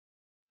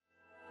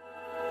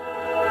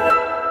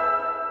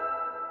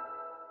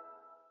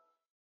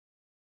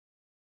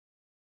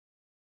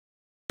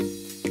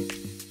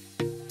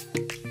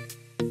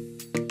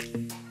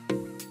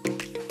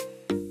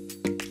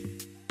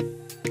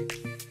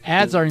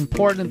Ads are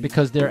important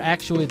because they're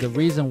actually the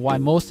reason why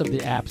most of the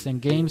apps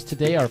and games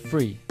today are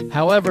free.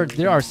 However,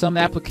 there are some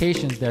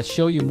applications that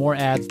show you more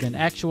ads than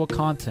actual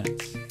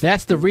contents.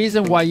 That's the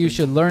reason why you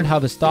should learn how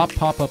to stop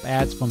pop-up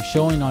ads from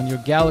showing on your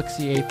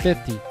Galaxy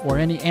A50 or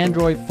any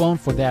Android phone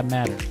for that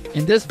matter.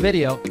 In this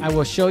video, I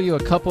will show you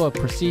a couple of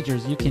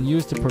procedures you can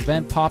use to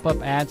prevent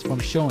pop-up ads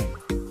from showing.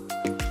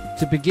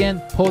 To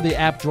begin, pull the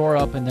app drawer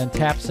up and then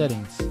tap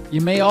Settings.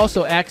 You may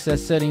also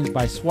access settings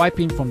by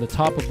swiping from the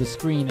top of the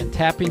screen and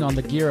tapping on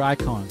the gear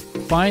icon.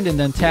 Find and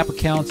then tap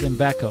Accounts and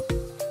Backup.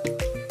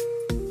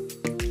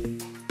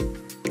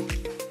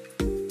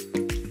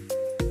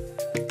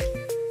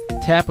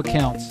 Tap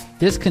Accounts.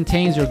 This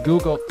contains your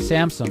Google,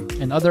 Samsung,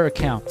 and other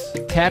accounts.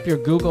 Tap your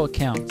Google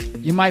account.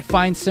 You might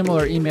find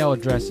similar email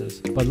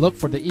addresses, but look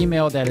for the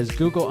email that is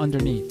Google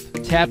underneath.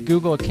 Tap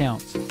Google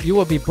Accounts. You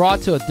will be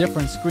brought to a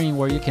different screen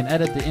where you can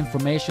edit the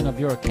information of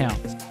your account.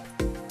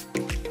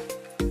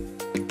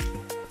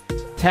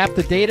 Tap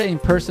the Data and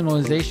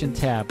Personalization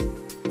tab,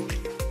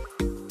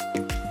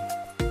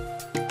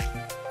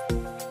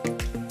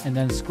 and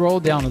then scroll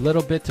down a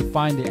little bit to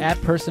find the Ad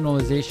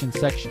Personalization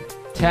section.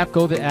 Tap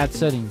Go to Ad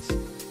Settings.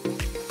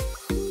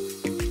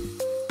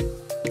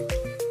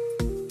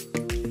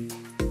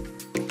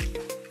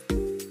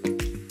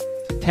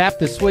 Tap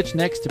the switch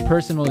next to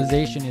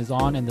Personalization is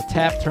on and the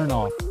tap Turn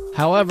off.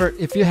 However,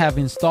 if you have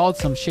installed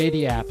some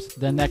shady apps,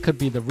 then that could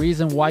be the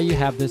reason why you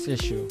have this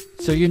issue.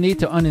 So you need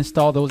to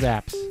uninstall those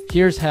apps.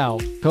 Here's how.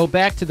 Go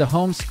back to the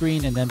home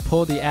screen and then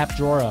pull the app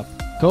drawer up.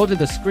 Go to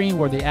the screen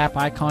where the app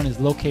icon is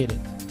located.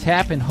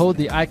 Tap and hold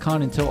the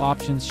icon until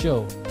options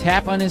show.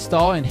 Tap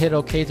Uninstall and hit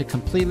OK to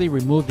completely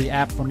remove the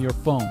app from your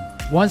phone.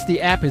 Once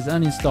the app is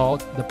uninstalled,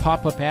 the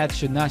pop-up ads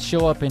should not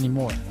show up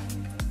anymore.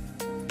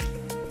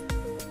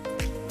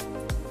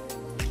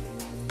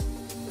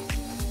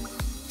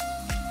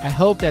 I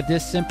hope that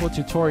this simple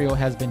tutorial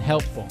has been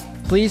helpful.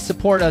 Please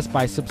support us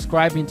by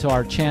subscribing to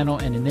our channel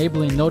and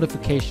enabling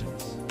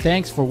notifications.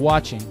 Thanks for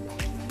watching.